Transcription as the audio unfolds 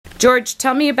George,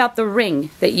 tell me about the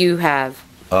ring that you have.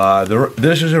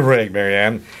 This is a ring,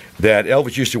 Marianne, that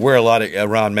Elvis used to wear a lot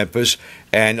around Memphis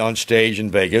and on stage in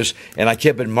Vegas, and I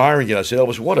kept admiring it. I said,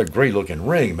 Elvis, what a great-looking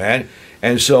ring, man.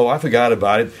 And so I forgot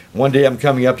about it. One day I'm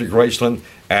coming up to Graceland,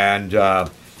 and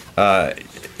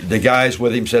the guys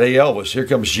with him said, hey, Elvis, here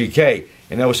comes GK.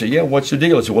 And Elvis said, yeah, what's the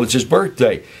deal? I said, well, it's his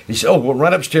birthday. He said, oh, well,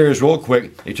 run upstairs real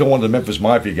quick. He told one of the Memphis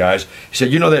Mafia guys. He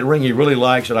said, you know that ring he really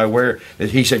likes that I wear?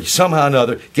 He said, somehow or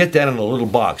another, get that in a little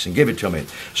box and give it to me.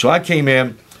 So I came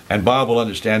in, and Bob will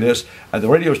understand this, and the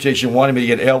radio station wanted me to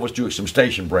get Elvis to do some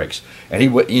station breaks. And he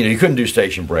couldn't do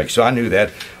station breaks, so I knew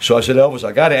that. So I said, Elvis,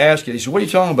 I got to ask you. He said, what are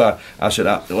you talking about? I said,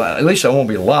 well, at least I won't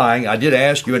be lying. I did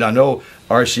ask you, and I know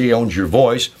RCA owns your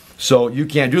voice, so you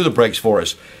can't do the breaks for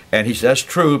us. And he said, that's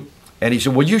true. And he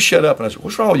said, well, you shut up. And I said,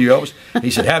 what's wrong with you, Elvis?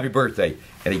 He said, happy birthday.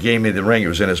 And he gave me the ring. It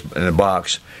was in a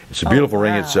box. It's a beautiful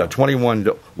ring. It's 21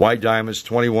 white diamonds,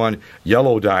 21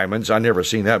 yellow diamonds. I've never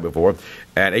seen that before.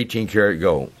 And 18 karat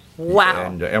gold. Wow.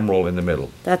 And emerald in the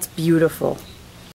middle. That's beautiful.